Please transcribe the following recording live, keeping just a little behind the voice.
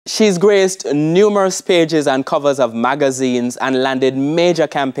She's graced numerous pages and covers of magazines and landed major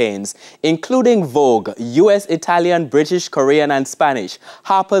campaigns, including Vogue, US, Italian, British, Korean, and Spanish,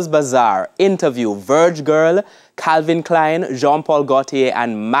 Harper's Bazaar, Interview, Verge Girl, Calvin Klein, Jean-Paul Gaultier,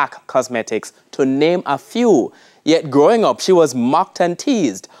 and MAC Cosmetics, to name a few. Yet growing up, she was mocked and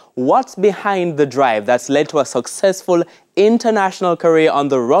teased. What's behind the drive that's led to a successful international career on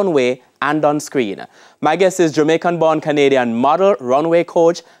the runway and on screen? My guest is Jamaican-born Canadian model, runway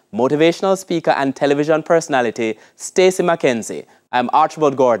coach, motivational speaker, and television personality, Stacey McKenzie. I'm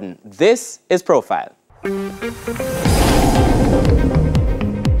Archibald Gordon. This is Profile.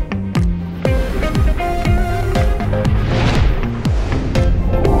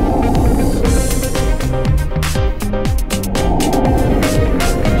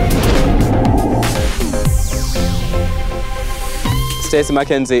 Stacey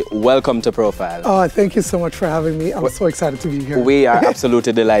McKenzie, welcome to Profile. Oh, thank you so much for having me. I'm so excited to be here. We are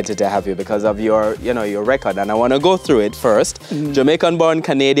absolutely delighted to have you because of your, your record, and I want to go through it first. Jamaican-born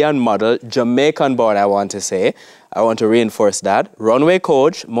Canadian model, Jamaican-born, I want to say. I want to reinforce that. Runway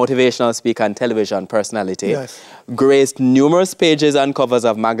coach, motivational speaker, and television personality. Yes. Graced numerous pages and covers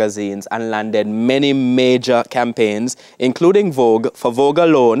of magazines and landed many major campaigns, including Vogue, for Vogue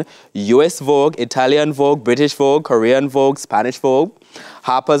alone, US Vogue, Italian Vogue, British Vogue, Korean Vogue, Spanish Vogue,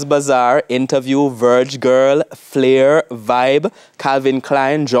 Harper's Bazaar, Interview, Verge Girl, Flair, Vibe, Calvin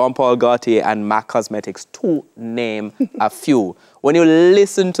Klein, Jean-Paul Gaultier, and MAC Cosmetics, to name a few. When you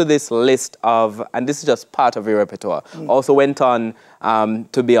listen to this list of, and this is just part of your repertoire, also went on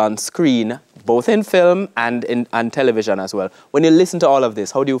to be on screen, both in film and on television as well. When you listen to all of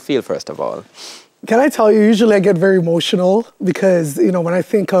this, how do you feel, first of all? Can I tell you, usually I get very emotional because, when I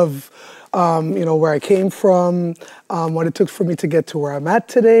think of, where I came from, what it took for me to get to where I'm at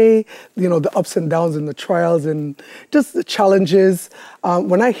today, the ups and downs and the trials and just the challenges.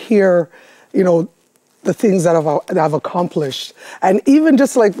 When I hear, the things that I've accomplished. And even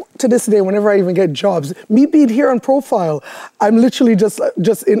just like to this day, whenever I even get jobs, me being here on Profile, I'm literally just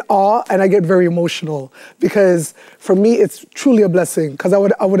in awe, and I get very emotional because for me, it's truly a blessing because I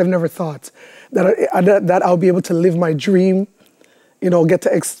would have never thought that I'll be able to live my dream, get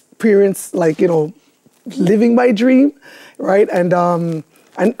to experience living my dream, right?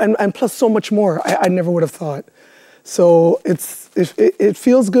 And plus so much more I never would have thought. So it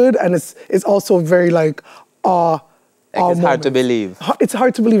feels good, and it's also very awe. It's hard to believe. It's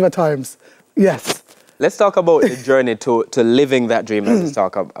hard to believe at times. Yes. Let's talk about the journey to living that dream as we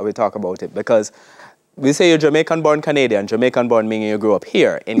talk about it, because we say you're Jamaican-born Canadian. Jamaican-born meaning you grew up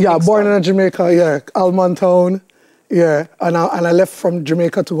here in Kingston. Born in Jamaica. Yeah, Almond Town. Yeah, and I left from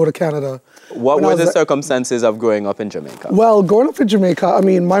Jamaica to go to Canada. What were the circumstances of growing up in Jamaica? Well, growing up in Jamaica, I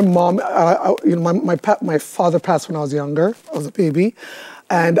mean, my mom, my father passed when I was younger. I was a baby,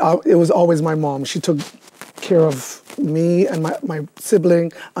 and it was always my mom. She took care of me and my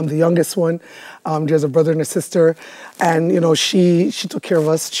sibling. I'm the youngest one. There's a brother and a sister, and she took care of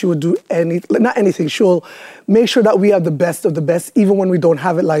us. She would do not anything. She'll make sure that we have the best of the best, even when we don't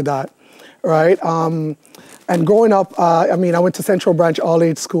have it like that, right? And growing up, I went to Central Branch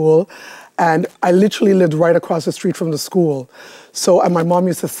all-age school, and I literally lived right across the street from the school. So, and my mom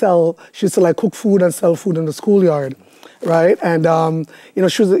used to cook food and sell food in the schoolyard, right? And,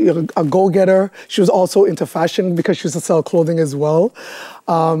 she was a go-getter. She was also into fashion because she used to sell clothing as well.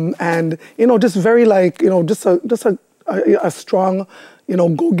 And, just very just a strong,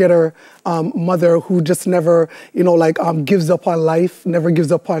 go-getter mother who just never, gives up on life, never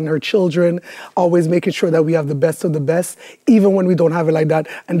gives up on her children, always making sure that we have the best of the best, even when we don't have it like that,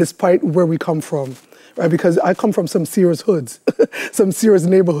 and despite where we come from, right? Because I come from some serious hoods, some serious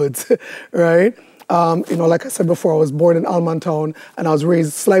neighborhoods, right? Like I said before, I was born in Almond Town, and I was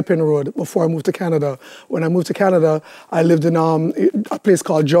raised Sliping Road before I moved to Canada. When I moved to Canada, I lived in a place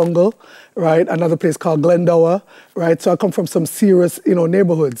called Jungle, right? Another place called Glendower, right? So I come from some serious,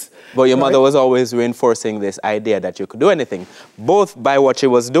 neighborhoods. But your mother was always reinforcing this idea that you could do anything, both by what she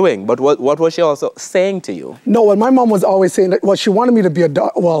was doing, but what was she also saying to you? No, well, my mom was always saying that, she wanted me to be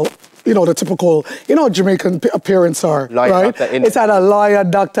the typical, Jamaican parents are, lawyer, right? Doctor, it's a lawyer,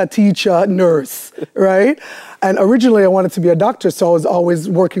 doctor, teacher, nurse, right? And originally I wanted to be a doctor, so I was always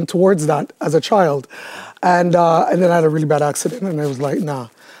working towards that as a child. And then I had a really bad accident, and I was like, nah,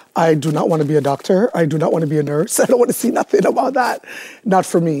 I do not want to be a doctor. I do not want to be a nurse. I don't want to see nothing about that. Not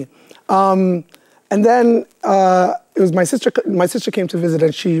for me. And then it was my sister. My sister came to visit,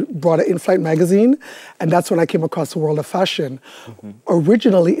 and she brought an in-flight magazine, and that's when I came across the world of fashion.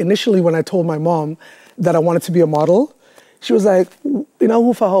 Initially, when I told my mom that I wanted to be a model, she was like, "You know,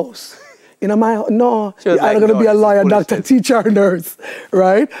 who for house? No, She was I'm like, going to no, be a this is lawyer, doctor, foolishness. teacher, or nurse,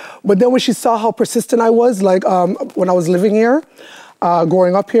 right? But then when she saw how persistent I was, like when I was living here,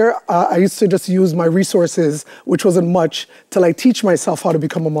 growing up here, I used to just use my resources, which wasn't much, to like teach myself how to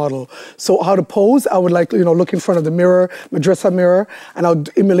become a model. So how to pose, I would like, look in front of the mirror, my dresser mirror, and I would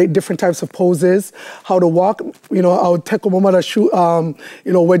emulate different types of poses. How to walk, I would take my mother's shoe,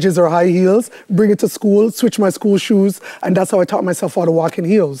 wedges or high heels, bring it to school, switch my school shoes, and that's how I taught myself how to walk in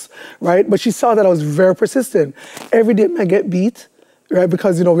heels, right? But she saw that I was very persistent. Every day I get beat. Right,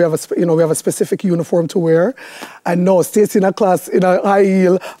 because we have a specific uniform to wear, and no, Stacey in a class in a high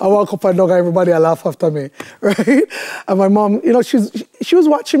heel, I walk up and down, everybody laugh after me, right? And my mom, she was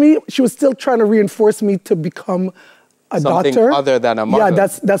watching me. She was still trying to reinforce me to become a Something doctor. other than a model. Yeah,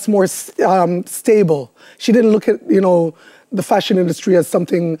 that's more stable. She didn't look at the fashion industry as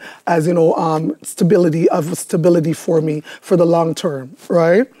something as stability for me for the long term,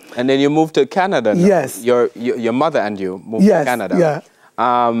 right? And then you moved to Canada now. Yes. Your mother and you moved to Canada.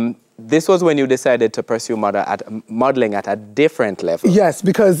 Yeah. This was when you decided to pursue modeling at a different level. Yes,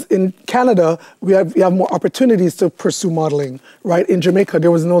 because in Canada, we have more opportunities to pursue modeling, right? In Jamaica,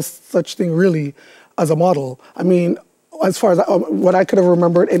 there was no such thing really as a model. I mean, as far as what I could have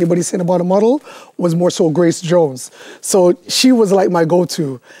remembered anybody saying about a model was more so Grace Jones. So she was like my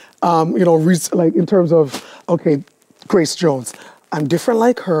go-to, like in terms of, okay, Grace Jones. I'm different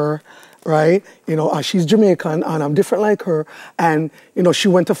like her, right? She's Jamaican and I'm different like her. And, she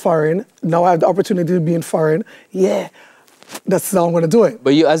went to foreign. Now I have the opportunity to be in foreign. Yeah, that's how I'm going to do it.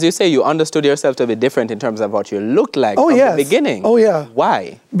 But as you say, you understood yourself to be different in terms of what you looked like from the beginning. Oh, yeah.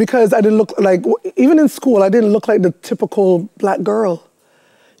 Why? Because I didn't look like, even in school, I didn't look like the typical black girl.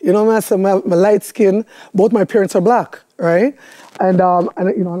 I said, my light skin, both my parents are black, right? And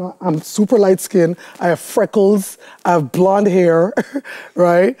I'm super light skinned. I have freckles. I have blonde hair,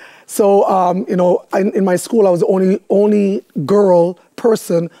 right? So, in my school, I was the only girl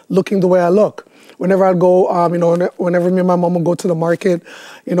person looking the way I look. Whenever I go, whenever me and my mom would go to the market,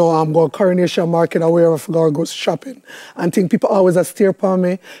 go to Coronation Market or wherever I go shopping. And think people always stare upon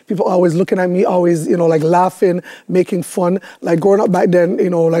me. People always looking at me, always, like laughing, making fun. Like growing up back then,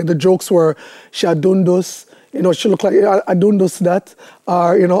 like the jokes were, she had dundus, she looked like a dundus that,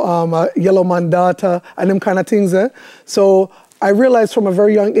 or, a yellow man daughter, and them kind of things. So I realized from a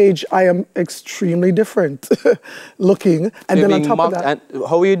very young age, I am extremely different looking. And You're then on top of that. And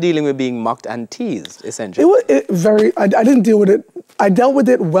how were you dealing with being mocked and teased, essentially? I didn't deal with it. I dealt with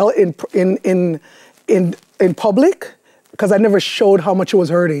it well in public because I never showed how much it was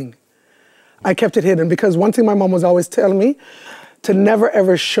hurting. I kept it hidden because one thing my mom was always telling me, to never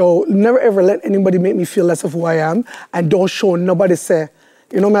ever let anybody make me feel less of who I am, and don't show nobody say,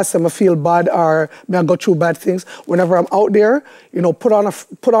 me I say I feel bad or me I go through bad things. Whenever I'm out there, put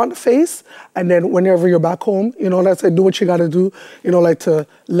on the face, and then whenever you're back home, let's say do what you gotta do, like to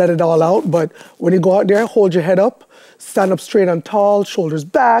let it all out. But when you go out there, hold your head up, stand up straight and tall, shoulders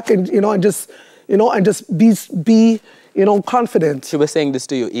back, and and just be confident. She was saying this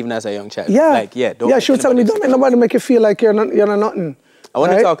to you even as a young child? Yeah. She was telling me, don't let nobody make you feel like you're not nothing. I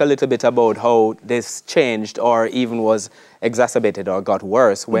want to talk a little bit about how this changed or even was exacerbated or got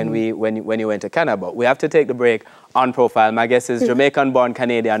worse when you went to Canada. But we have to take the break on Profile. My guest is Jamaican-born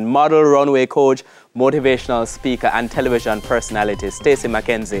Canadian model, runway coach, motivational speaker, and television personality, Stacey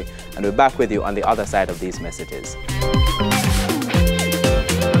McKenzie. And we're back with you on the other side of these messages.